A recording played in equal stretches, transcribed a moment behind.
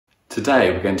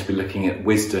Today we're going to be looking at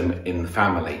wisdom in the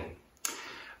family.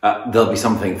 There'll be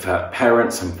something for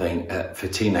parents, something for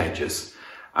teenagers.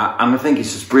 And I think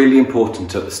it's just really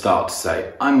important at the start to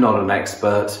say, I'm not an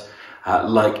expert.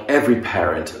 Like every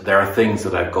parent, there are things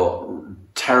that I've got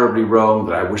terribly wrong,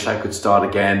 that I wish I could start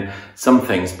again. Some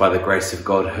things, by the grace of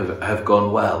God, have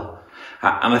gone well.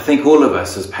 And I think all of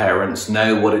us as parents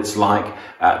know what it's like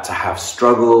to have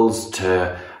struggles,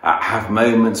 to have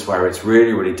moments where it's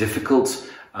really, really difficult,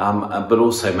 but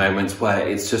also moments where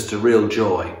it's just a real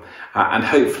joy. And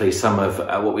hopefully some of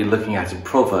what we're looking at in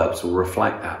Proverbs will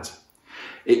reflect that.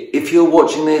 If you're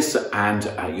watching this and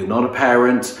you're not a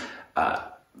parent,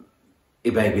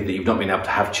 it may be that you've not been able to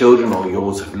have children or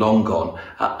yours have long gone.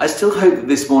 I still hope that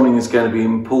this morning is going to be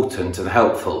important and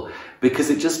helpful,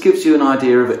 because it just gives you an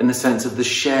idea of, in a sense, of the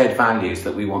shared values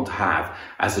that we want to have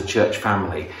as a church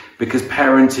family. Because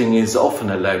parenting is often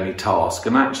a lonely task,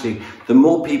 and actually the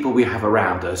more people we have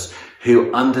around us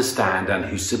who understand and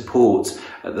who support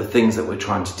the things that we're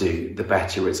trying to do, the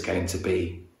better it's going to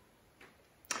be.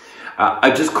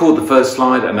 I just called the first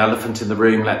slide an elephant in the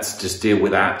room. Let's just deal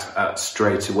with that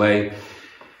straight away.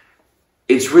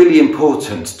 It's really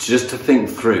important just to think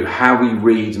through how we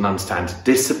read and understand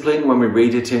discipline when we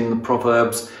read it in the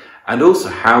Proverbs, and also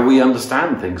how we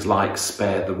understand things like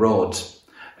spare the rod.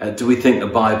 Do we think the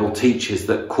Bible teaches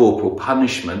that corporal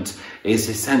punishment is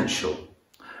essential?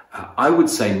 I would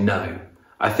say no.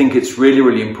 I think it's really,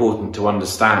 really important to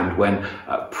understand when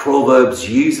Proverbs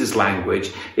uses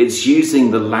language, it's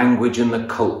using the language and the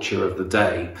culture of the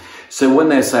day. So when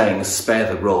they're saying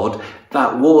spare the rod,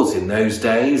 that was in those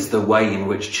days the way in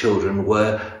which children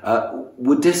were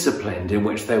disciplined, in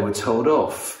which they were told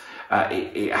off.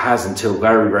 It has until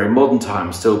very, very modern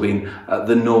times still been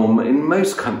the norm in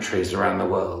most countries around the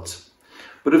world.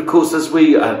 But of course, as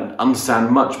we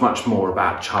understand much, much more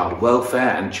about child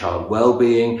welfare and child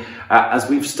well-being, as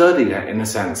we've studied, in a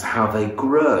sense, how they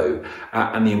grow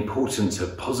and the importance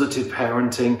of positive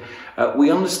parenting,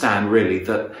 we understand really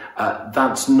that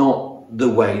that's not the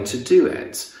way to do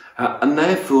it. And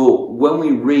therefore, when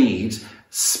we read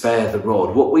spare the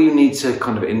rod, what we need to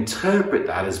kind of interpret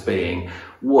that as being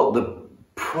what the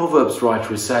Proverbs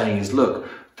writer is saying is, look,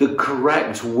 the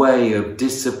correct way of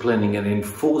disciplining and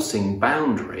enforcing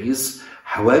boundaries,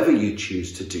 however you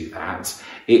choose to do that,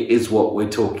 it is what we're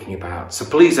talking about. So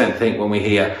please don't think when we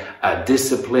hear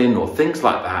discipline or things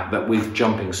like that, that we're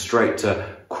jumping straight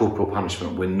to corporal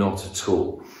punishment. We're not at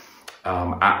all.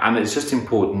 And it's just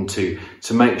important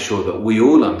to make sure that we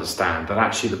all understand that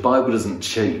actually the Bible doesn't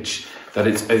teach that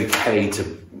it's okay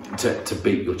to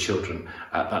beat your children.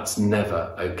 That's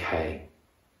never okay.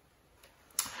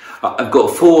 I've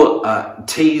got 4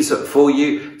 T's for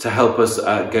you to help us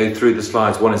go through the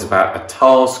slides. One is about a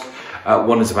task,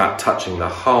 one is about touching the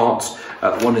heart,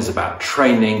 one is about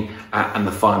training, and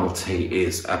the final T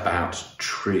is about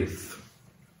truth.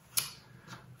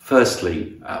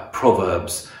 Firstly,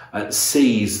 Proverbs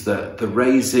sees the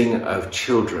raising of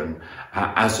children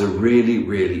as a really,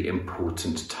 really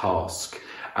important task.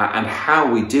 And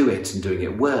how we do it and doing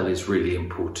it well is really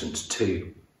important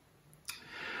too.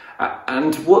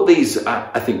 And what these,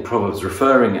 I think, Proverbs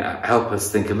referring help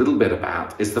us think a little bit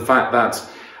about is the fact that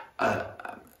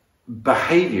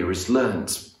behaviour is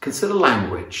learned. Consider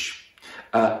language.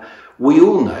 We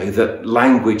all know that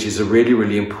language is a really,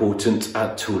 really important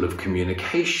tool of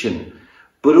communication,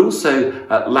 but also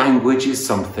language is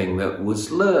something that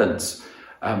was learned.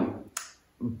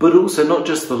 But also not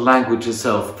just the language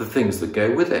itself, the things that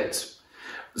go with it.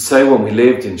 So when we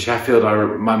lived in Sheffield,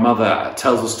 my mother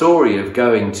tells a story of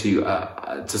going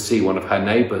to see one of her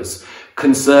neighbours,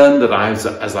 concerned that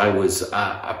as I was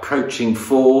approaching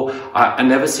 4, I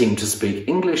never seemed to speak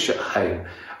English at home.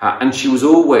 And she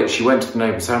went to the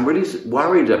neighbour and said, I'm really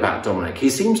worried about Dominic. He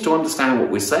seems to understand what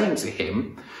we're saying to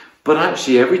him, but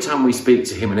actually every time we speak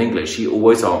to him in English, he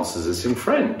always answers us in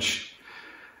French.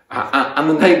 And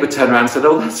the neighbour turned around and said,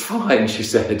 oh, that's fine, she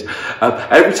said.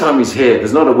 Every time he's here,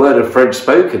 there's not a word of French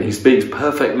spoken. He speaks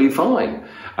perfectly fine,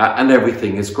 and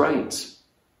everything is great.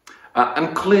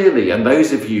 And clearly, and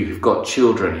those of you who've got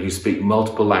children who speak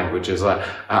multiple languages, and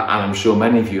I'm sure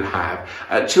many of you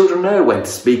have, children know when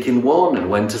to speak in one and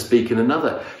when to speak in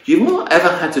another. You've not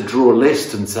ever had to draw a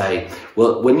list and say,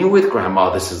 well, when you're with grandma,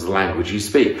 this is the language you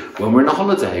speak. When we're on a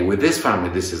holiday with this family,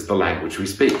 this is the language we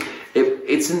speak.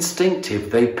 It's instinctive.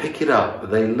 They pick it up,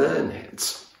 they learn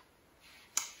it.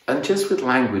 And just with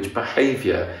language,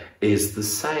 behaviour is the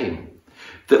same.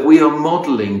 That we are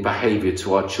modelling behaviour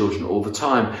to our children all the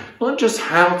time. Not just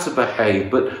how to behave,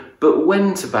 but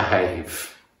when to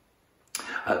behave.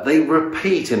 They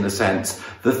repeat, in a sense,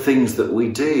 the things that we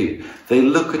do. They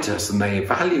look at us and they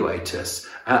evaluate us.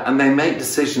 And they make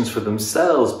decisions for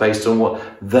themselves based on what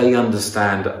they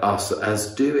understand us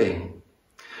as doing.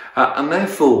 And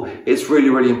therefore, it's really,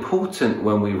 really important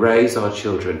when we raise our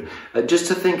children just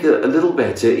to think a little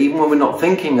bit, even when we're not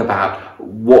thinking about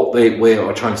what we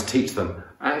are trying to teach them,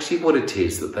 actually what it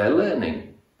is that they're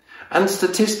learning. And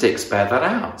statistics bear that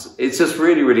out. It's just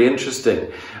really, really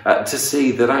interesting to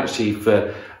see that actually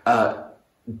for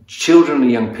children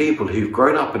and young people who've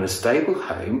grown up in a stable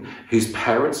home, whose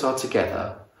parents are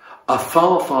together, are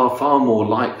far, far, far more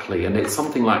likely, and it's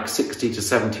something like 60 to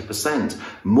 70%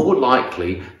 more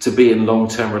likely to be in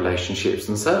long-term relationships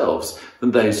themselves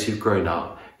than those who've grown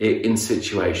up in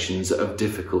situations of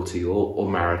difficulty or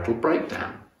marital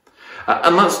breakdown.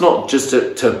 And that's not just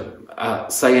to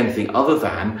say anything other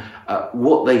than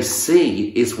what they see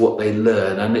is what they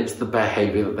learn, and it's the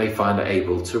behaviour that they find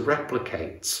able to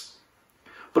replicate.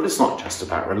 But it's not just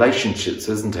about relationships,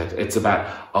 isn't it? It's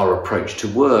about our approach to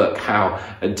work, how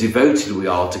devoted we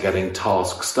are to getting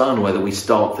tasks done, whether we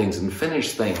start things and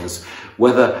finish things,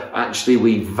 whether actually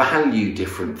we value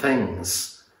different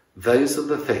things. Those are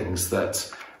the things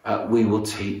that we will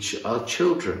teach our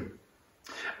children.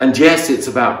 And yes, it's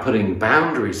about putting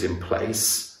boundaries in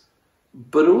place,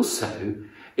 but also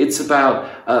it's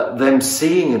about them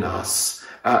seeing in us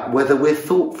whether we're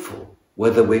thoughtful,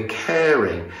 whether we're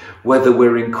caring, whether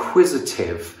we're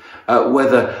inquisitive,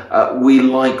 whether we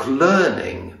like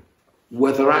learning,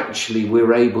 whether actually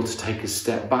we're able to take a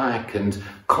step back and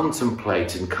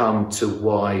contemplate and come to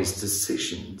wise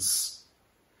decisions.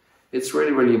 It's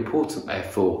really, really important,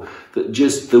 therefore, that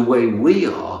just the way we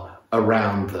are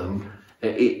around them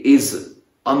is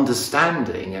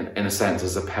understanding, in a sense,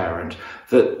 as a parent,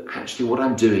 that actually what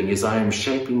I'm doing is I am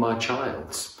shaping my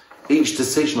child. Each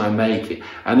decision I make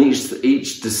and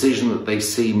each decision that they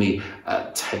see me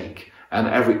take and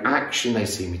every action they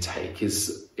see me take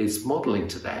is modelling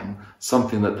to them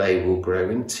something that they will grow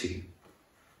into.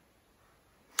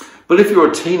 But if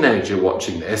you're a teenager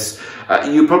watching this,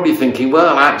 you're probably thinking,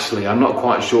 well, actually, I'm not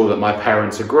quite sure that my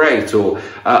parents are great, or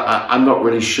I'm not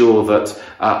really sure that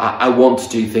I want to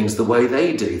do things the way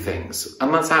they do things.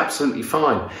 And that's absolutely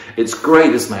fine. It's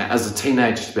great, isn't it, as a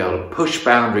teenager to be able to push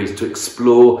boundaries, to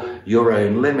explore your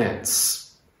own limits.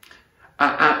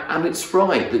 And it's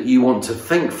right that you want to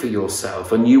think for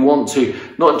yourself and you want to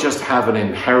not just have an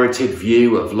inherited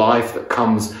view of life that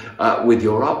comes with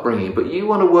your upbringing, but you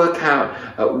want to work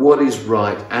out what is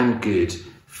right and good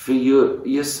for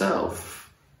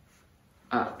yourself.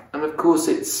 And of course,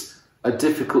 it's a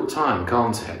difficult time,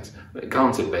 can't it?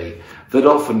 Can't it be? That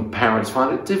often parents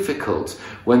find it difficult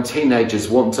when teenagers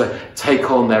want to take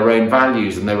on their own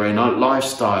values and their own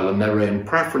lifestyle and their own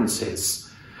preferences.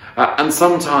 And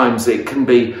sometimes it can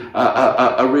be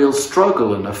a real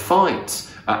struggle and a fight,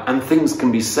 and things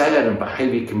can be said and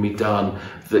behaviour can be done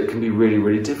that can be really,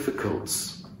 really difficult.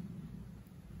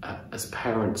 As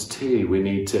parents too, we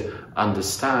need to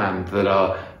understand that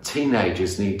our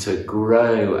teenagers need to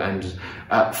grow and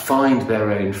find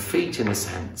their own feet, in a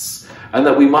sense, and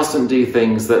that we mustn't do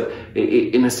things that,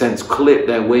 in a sense, clip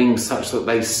their wings such that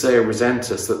they so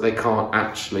resent us that they can't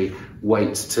actually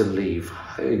wait to leave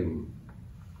home.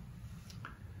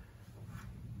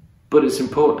 But it's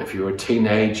important if you're a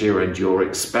teenager and you're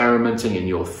experimenting and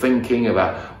you're thinking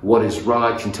about what is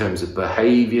right in terms of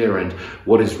behaviour and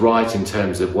what is right in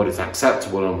terms of what is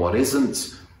acceptable and what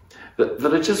isn't,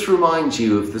 that I just remind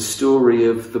you of the story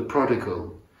of the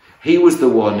prodigal. He was the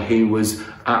one who was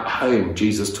at home.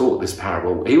 Jesus taught this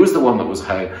parable. He was the one that was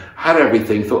home, had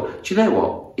everything, thought, do you know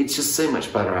what? It's just so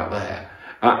much better out there.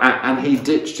 And he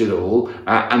ditched it all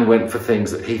and went for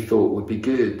things that he thought would be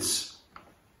good.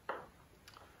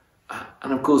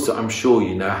 And of course, I'm sure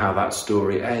you know how that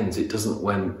story ends. It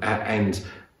doesn't end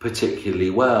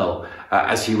particularly well,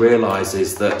 as he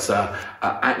realises that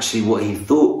actually what he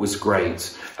thought was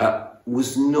great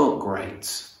was not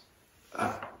great.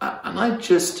 And I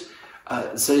just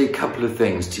say a couple of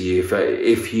things to you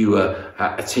if you were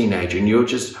a teenager and you're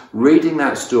just reading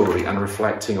that story and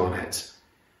reflecting on it.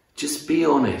 Just be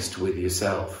honest with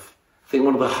yourself. I think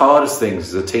one of the hardest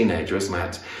things as a teenager, isn't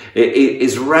it? It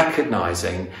is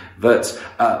recognising that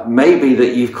maybe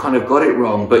that you've kind of got it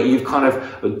wrong, but you've kind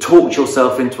of talked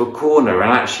yourself into a corner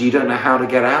and actually you don't know how to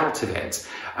get out of it.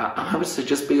 I would say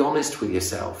just be honest with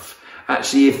yourself.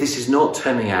 Actually, if this is not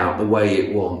turning out the way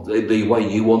the way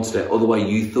you wanted it or the way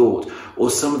you thought, or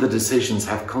some of the decisions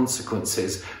have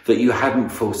consequences that you hadn't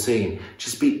foreseen,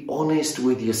 just be honest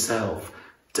with yourself.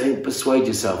 Don't persuade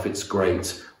yourself it's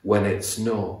great when it's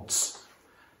not.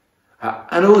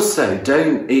 And also,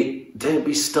 don't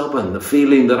be stubborn. The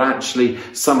feeling that actually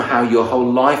somehow your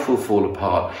whole life will fall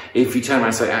apart if you turn around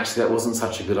and say, actually, that wasn't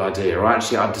such a good idea, or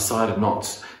actually, I've decided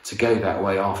not to go that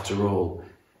way after all.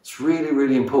 It's really,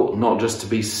 really important not just to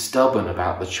be stubborn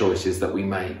about the choices that we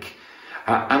make,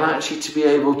 and actually to be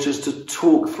able just to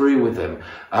talk through with them,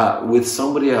 with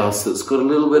somebody else that's got a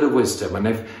little bit of wisdom.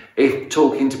 And if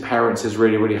talking to parents is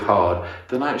really, really hard,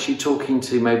 then actually talking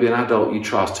to maybe an adult you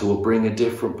trust who will bring a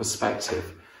different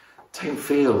perspective. Don't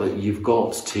feel that you've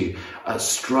got to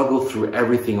struggle through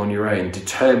everything on your own,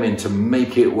 determined to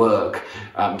make it work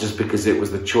just because it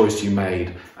was the choice you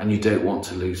made and you don't want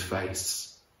to lose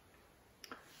face.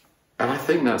 And I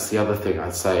think that's the other thing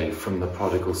I'd say from the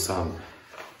prodigal son.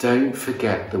 Don't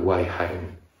forget the way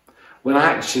home. When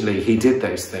actually he did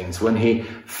those things, when he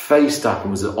faced up and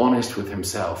was honest with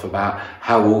himself about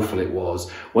how awful it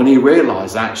was, when he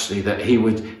realised actually that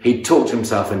he'd talked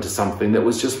himself into something that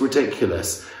was just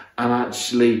ridiculous, and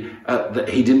actually that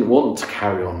he didn't want to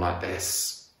carry on like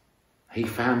this, he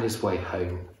found his way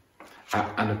home.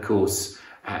 And of course,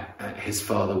 his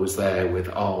father was there with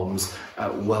arms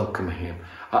welcoming him.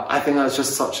 I think that's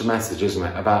just such a message, isn't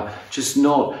it? About just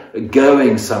not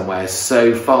going somewhere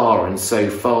so far and so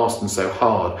fast and so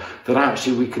hard that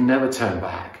actually we can never turn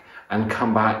back and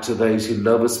come back to those who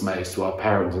love us most, to our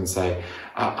parents, and say,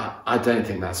 I don't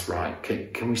think that's right.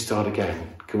 Can we start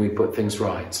again? Can we put things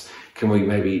right? Can we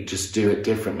maybe just do it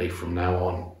differently from now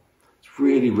on? It's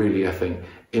really, really, I think,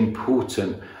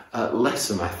 important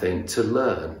lesson, I think, to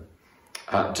learn.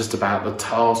 Just about the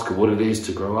task of what it is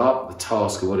to grow up, the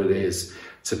task of what it is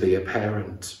to be a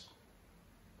parent.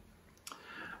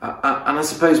 And I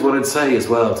suppose what I'd say as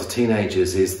well to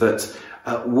teenagers is that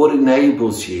what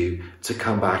enables you to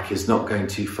come back is not going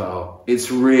too far. It's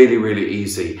really, really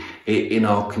easy in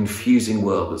our confusing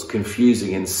world that's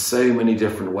confusing in so many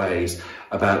different ways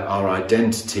about our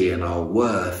identity and our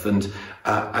worth and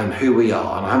who we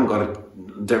are. And I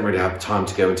don't really have time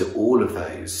to go into all of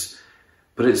those,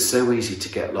 but it's so easy to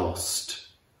get lost.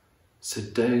 So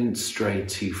don't stray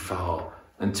too far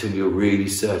until you're really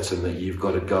certain that you've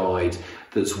got a guide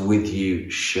that's with you,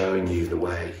 showing you the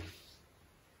way.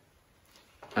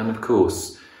 And of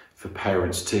course, for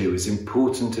parents too, as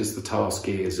important as the task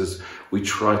is, as we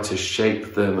try to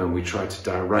shape them and we try to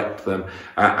direct them,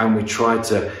 and we try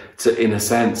to in a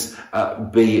sense,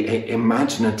 be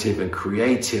imaginative and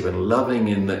creative and loving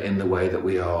in the way that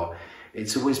we are,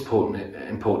 it's always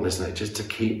important, isn't it, just to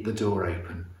keep the door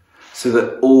open, so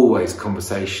that always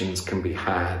conversations can be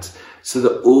had, so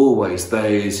that always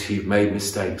those who've made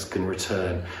mistakes can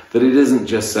return, that it isn't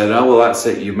just said, oh, well, that's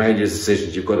it, you've made your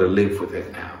decisions, you've got to live with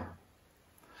it now.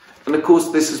 And of course,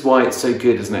 this is why it's so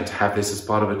good, isn't it, to have this as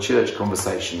part of a church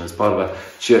conversation, as part of a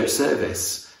church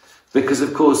service. Because,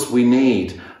 of course, we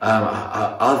need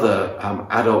other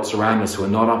adults around us who are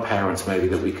not our parents, maybe,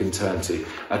 that we can turn to,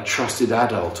 a trusted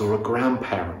adult or a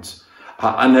grandparent.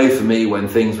 I know for me, when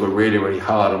things were really, really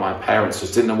hard and my parents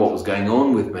just didn't know what was going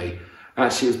on with me,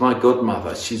 actually, it was my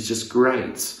godmother. She's just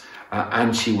great.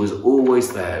 And she was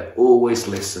always there, always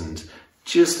listened.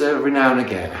 Just every now and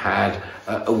again had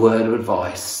a word of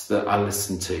advice that I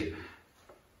listened to.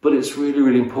 But it's really,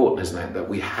 really important, isn't it, that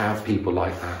we have people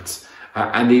like that.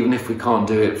 And even if we can't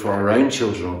do it for our own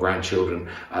children or grandchildren,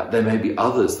 there may be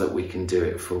others that we can do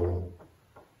it for.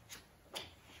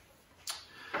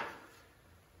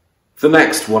 The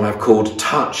next one I've called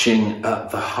touching the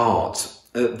heart.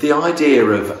 The idea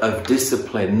of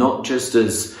discipline, not just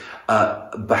as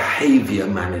behaviour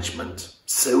management.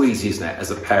 So easy, isn't it, as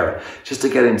a parent, just to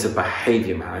get into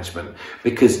behaviour management,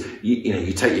 because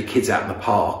you take your kids out in the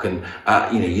park and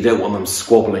you don't want them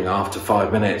squabbling after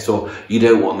 5 minutes, or you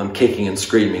don't want them kicking and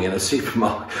screaming in a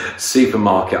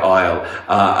supermarket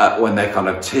aisle when they're kind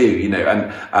of 2,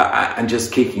 and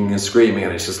just kicking and screaming,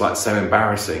 and it's just like so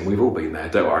embarrassing. We've all been there,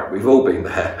 don't worry, we've all been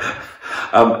there.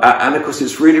 And of course,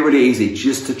 it's really, really easy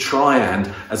just to try and,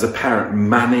 as a parent,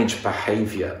 manage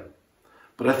behaviour.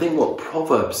 But I think what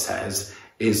Proverbs says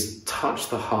is touch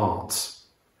the heart.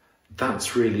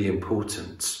 That's really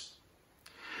important.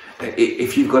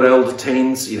 If you've got older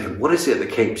teens, what is it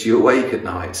that keeps you awake at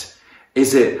night?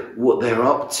 Is it what they're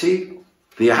up to,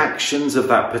 the actions of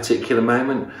that particular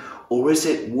moment, or is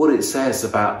it what it says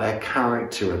about their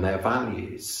character and their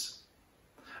values?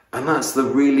 And that's the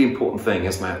really important thing,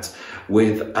 isn't it,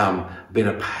 with being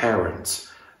a parent,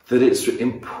 that it's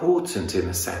important in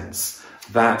a sense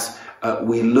that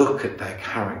we look at their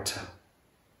character.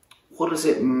 What does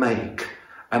it make?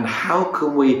 And how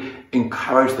can we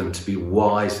encourage them to be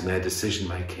wise in their decision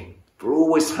making? If we're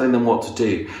always telling them what to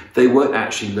do, they won't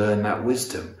actually learn that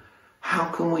wisdom. How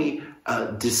can we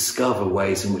discover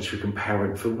ways in which we can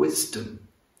parent for wisdom?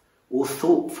 or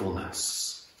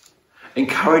thoughtfulness.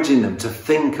 Encouraging them to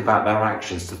think about their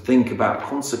actions, to think about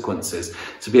consequences,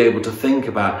 to be able to think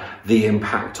about the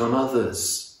impact on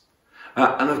others.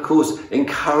 And of course,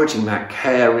 encouraging that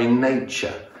caring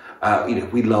nature.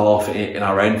 We laugh in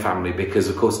our own family because,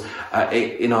 of course,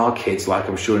 in our kids, like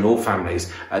I'm sure in all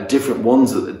families, different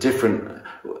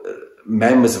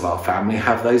members of our family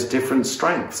have those different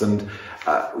strengths. And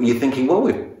you're thinking, well,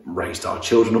 we've raised our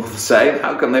children all the same.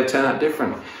 How come they've turned out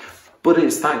different? But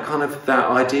it's that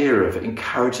idea of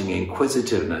encouraging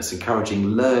inquisitiveness, encouraging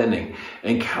learning,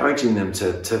 encouraging them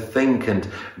to think and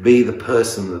be the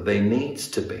person that they need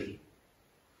to be.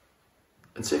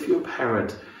 And so if you're a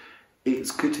parent,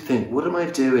 it's good to think, what am I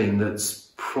doing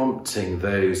that's prompting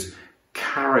those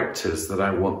characters that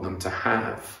I want them to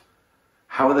have?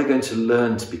 How are they going to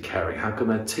learn to be caring? How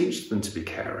can I teach them to be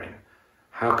caring?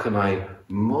 How can I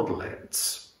model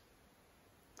it?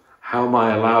 How am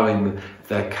I allowing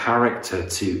their character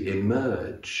to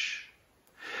emerge?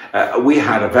 We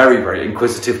had a very, very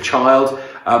inquisitive child,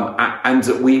 and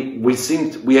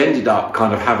we ended up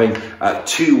kind of having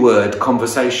 2-word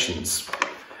conversations.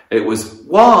 It was,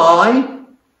 why?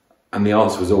 And the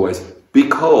answer was always,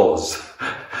 because.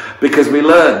 Because we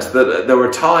learned that there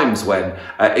were times when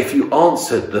if you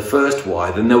answered the first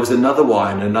why, then there was another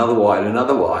why and another why and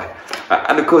another why.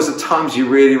 And of course, at times you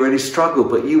really, really struggle,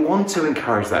 but you want to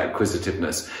encourage that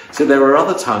inquisitiveness. So there are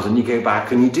other times when you go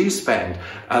back and you do spend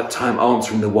time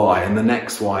answering the why and the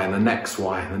next why and the next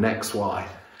why and the next why.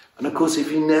 And of course,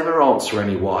 if you never answer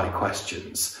any why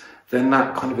questions, then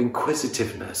that kind of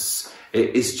inquisitiveness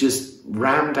is just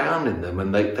rammed down in them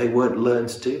and they won't learn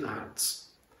to do that.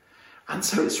 And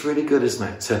so it's really good, isn't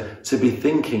it, to be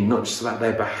thinking not just about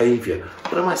their behaviour,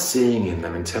 what am I seeing in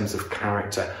them in terms of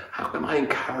character? How can I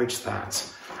encourage that?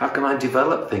 How can I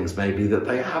develop things maybe that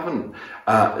they haven't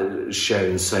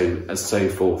shown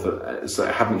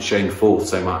haven't shown forth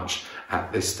so much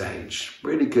at this stage?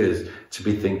 Really good to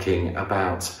be thinking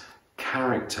about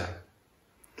character.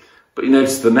 But you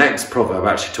notice the next proverb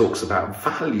actually talks about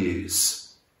values.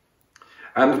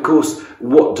 And of course,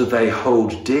 what do they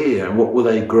hold dear and what will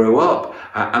they grow up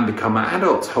and become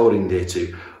adults holding dear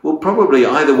to? Well, probably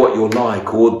either what you're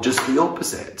like or just the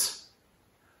opposite.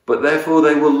 But therefore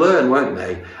they will learn, won't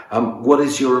they? What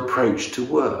is your approach to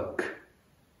work?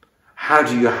 How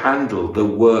do you handle the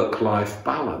work-life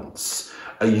balance?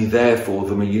 Are you there for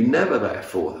them? Are you never there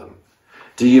for them?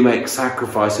 Do you make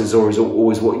sacrifices or is it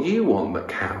always what you want that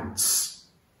counts?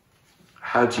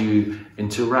 How do you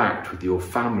interact with your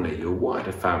family, your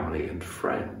wider family and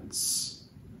friends?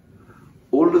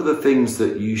 All of the things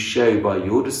that you show by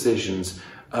your decisions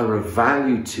are of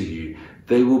value to you.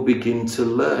 They will begin to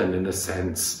learn, in a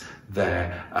sense,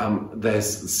 their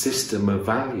system of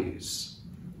values.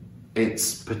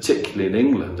 It's particularly in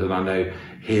England, and I know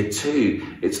here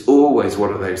too, it's always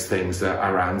one of those things that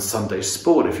are around Sunday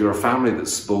sport. If you're a family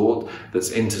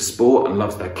that's into sport and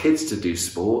loves their kids to do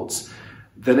sports,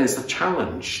 then it's a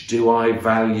challenge. Do I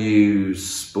value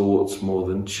sports more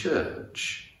than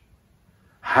church?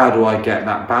 How do I get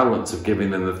that balance of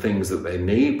giving them the things that they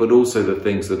need, but also the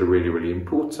things that are really, really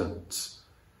important?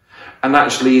 And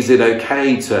actually, is it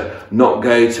okay to not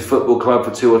go to football club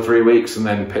for 2 or 3 weeks and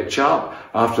then pitch up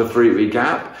after a 3-week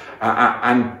gap,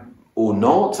 or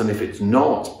not? And if it's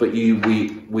not, but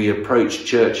we approach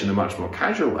church in a much more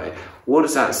casual way, what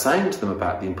is that saying to them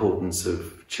about the importance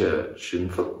of church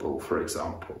and football, for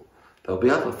example? There'll be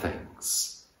other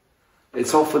things.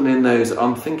 It's often in those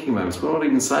unthinking moments. We're not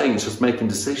even saying, it's just making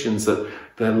decisions that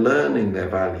they're learning their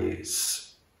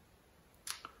values.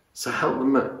 So help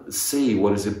them see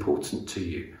what is important to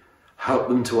you. Help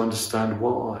them to understand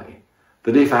why.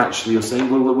 That if actually you're saying,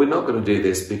 well, we're not going to do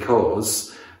this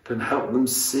because, then help them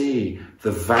see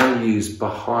the values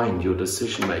behind your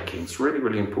decision making. It's really,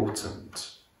 really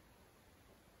important.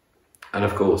 And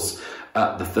of course,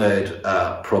 the third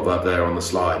proverb there on the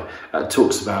slide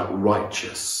talks about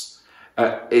righteous.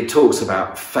 It talks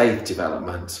about faith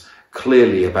development,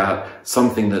 clearly about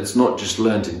something that's not just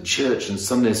learned in church and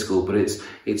Sunday school, but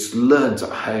it's learned at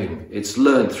home. It's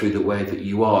learned through the way that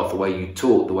you are, the way you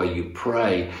talk, the way you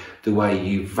pray, the way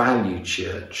you value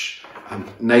church.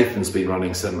 Nathan's been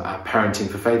running some parenting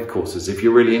for faith courses. If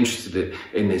you're really interested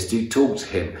in this, do talk to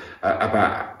him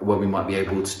about when we might be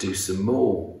able to do some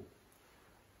more.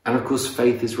 And of course,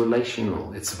 faith is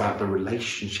relational. It's about the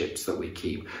relationships that we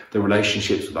keep, the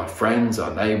relationships with our friends,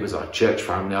 our neighbours, our church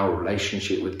family, our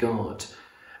relationship with God.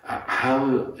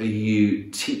 How are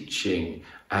you teaching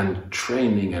and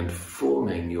training and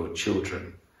forming your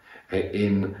children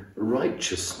in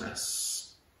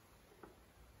righteousness?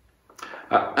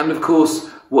 And of course,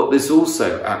 what this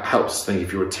also helps us think,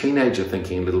 if you're a teenager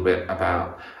thinking a little bit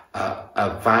about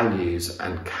values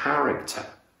and character,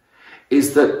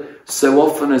 is that so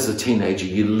often as a teenager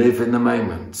you live in the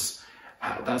moment.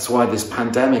 That's why this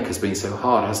pandemic has been so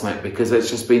hard, hasn't it? Because it's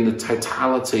just been the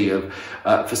totality of,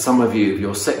 for some of you, of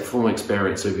your sixth form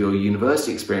experience, of your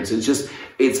university experience.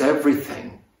 It's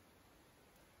everything.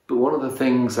 But one of the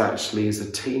things actually as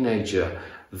a teenager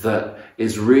that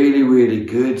is really, really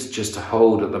good just to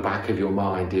hold at the back of your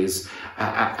mind is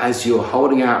as you're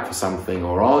holding out for something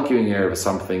or arguing over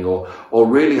something or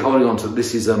really holding on to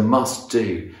this is a must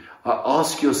do.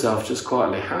 Ask yourself just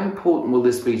quietly, how important will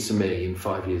this be to me in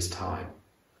 5 years' time?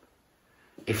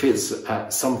 If it's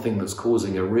something that's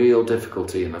causing a real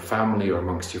difficulty in the family or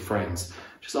amongst your friends,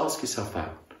 just ask yourself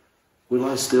that. Will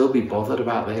I still be bothered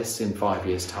about this in 5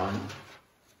 years' time?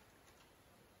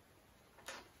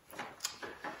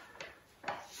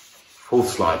 Fourth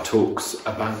slide talks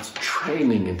about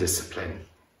training and discipline.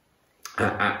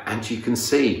 And you can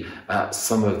see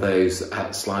some of those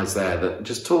slides there that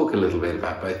just talk a little bit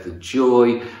about both the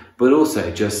joy, but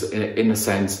also just in a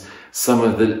sense, some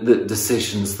of the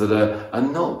decisions that are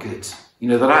not good. You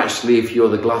know, that actually if you're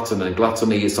the glutton, and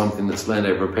gluttony is something that's learned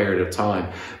over a period of time,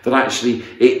 that actually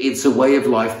it's a way of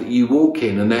life that you walk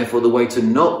in, and therefore the way to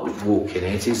not walk in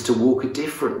it is to walk a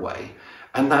different way.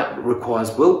 And that requires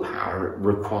willpower, it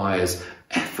requires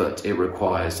effort, it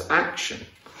requires action.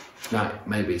 Now,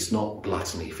 maybe it's not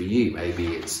gluttony for you, maybe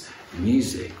it's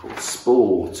music or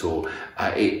sport or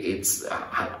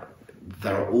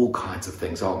there are all kinds of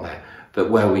things, aren't there, that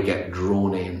where we get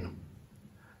drawn in.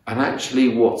 And actually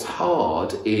what's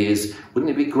hard is,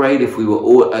 wouldn't it be great if we were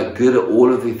all, good at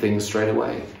all of the things straight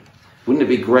away? Wouldn't it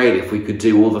be great if we could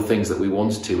do all the things that we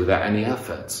wanted to without any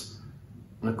effort?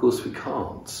 And of course we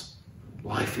can't.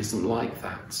 Life isn't like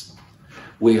that.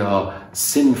 We are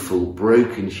sinful,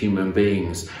 broken human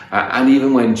beings. And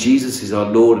even when Jesus is our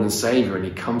Lord and Saviour and he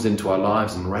comes into our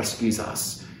lives and rescues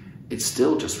us, it's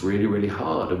still just really, really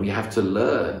hard. And we have to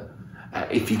learn.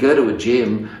 If you go to a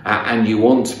gym and you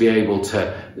want to be able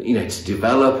to, to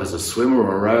develop as a swimmer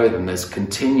or a rower, then there's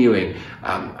continuing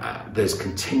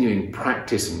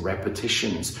practice and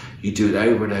repetitions. You do it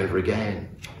over and over again.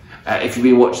 If you've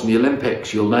been watching the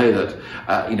Olympics, you'll know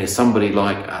that somebody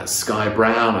like Sky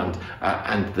Brown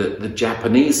and the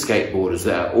Japanese skateboarders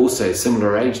that are also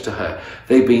similar age to her,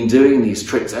 they've been doing these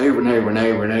tricks over and over and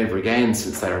over and over again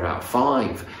since they're about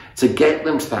 5. To get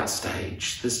them to that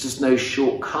stage, there's just no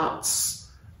shortcuts.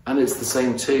 And it's the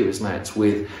same too, isn't it,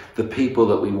 with the people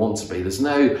that we want to be. There's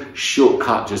no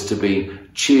shortcut just to be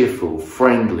cheerful,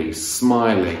 friendly,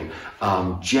 smiling,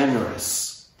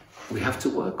 generous. We have to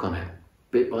work on it.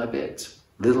 Bit by bit,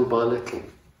 little by little.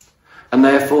 And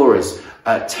therefore, as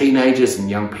teenagers and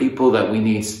young people, that we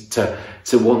need to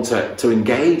want to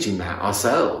engage in that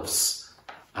ourselves.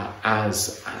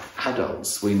 As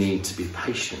adults, we need to be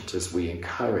patient as we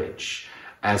encourage,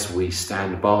 as we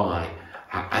stand by,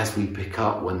 as we pick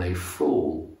up when they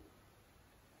fall,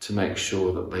 to make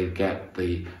sure that they get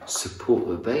the support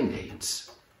that they need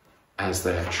as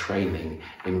they're training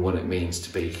in what it means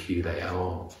to be who they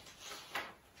are.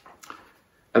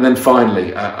 And then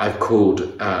finally, I've called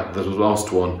the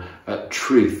last one,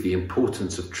 truth, the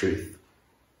importance of truth.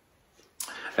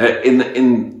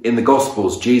 In the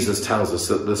Gospels, Jesus tells us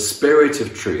that the Spirit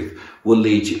of truth will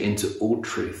lead you into all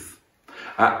truth.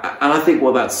 And I think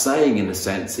what that's saying, in a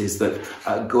sense, is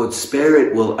that God's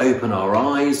Spirit will open our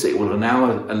eyes. It will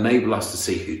now enable us to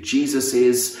see who Jesus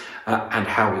is and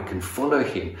how we can follow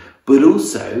him, but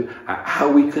also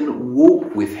how we can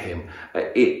walk with him,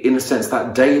 in a sense,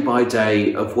 that day by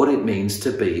day of what it means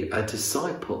to be a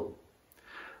disciple.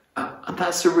 And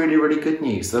that's a really, really good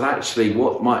news, that actually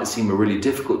what might seem a really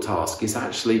difficult task is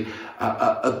actually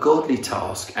a godly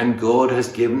task, and God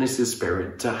has given us his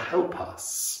Spirit to help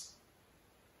us.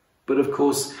 But of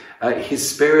course, his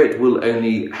Spirit will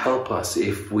only help us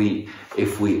if we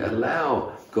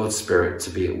allow God's Spirit to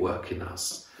be at work in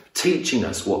us, teaching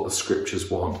us what the scriptures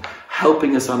want,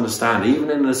 helping us understand, even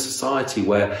in a society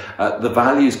where the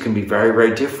values can be very,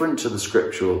 very different to the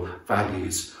scriptural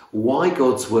values, why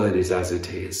God's word is as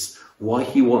it is, why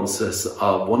he wants us,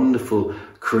 our wonderful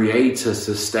creator,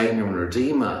 sustainer and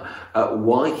redeemer,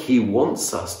 why he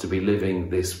wants us to be living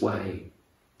this way.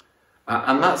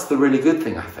 And that's the really good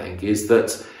thing, I think, is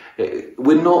that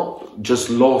we're not just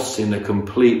lost in a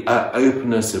complete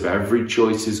openness of every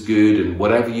choice is good and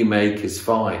whatever you make is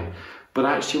fine. But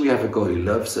actually we have a God who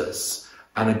loves us,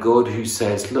 and a God who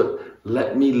says, look,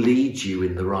 let me lead you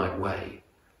in the right way.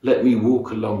 Let me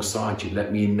walk alongside you.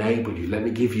 Let me enable you. Let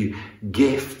me give you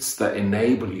gifts that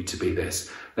enable you to be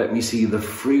this. Let me see the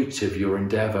fruit of your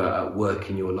endeavour at work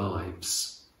in your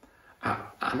lives.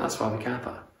 And that's why we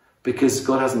gather. Because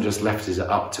God hasn't just left it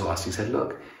up to us. He said,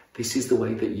 look, this is the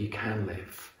way that you can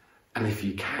live. And if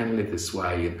you can live this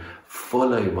way and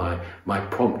follow my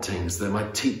promptings, my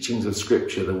teachings of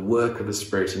Scripture, the work of the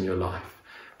Spirit in your life,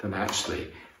 then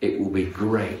actually it will be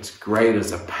great. Great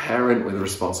as a parent with a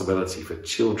responsibility for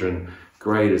children,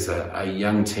 great as a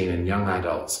young teen and young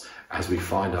adults as we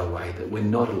find our way, that we're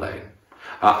not alone.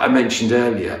 I mentioned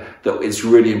earlier that it's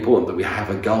really important that we have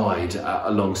a guide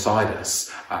alongside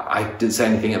us. I didn't say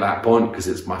anything at that point because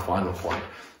it's my final point,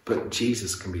 but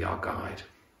Jesus can be our guide.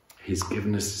 He's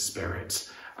given us the Spirit,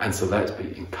 and so let's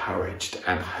be encouraged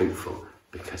and hopeful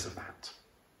because of that.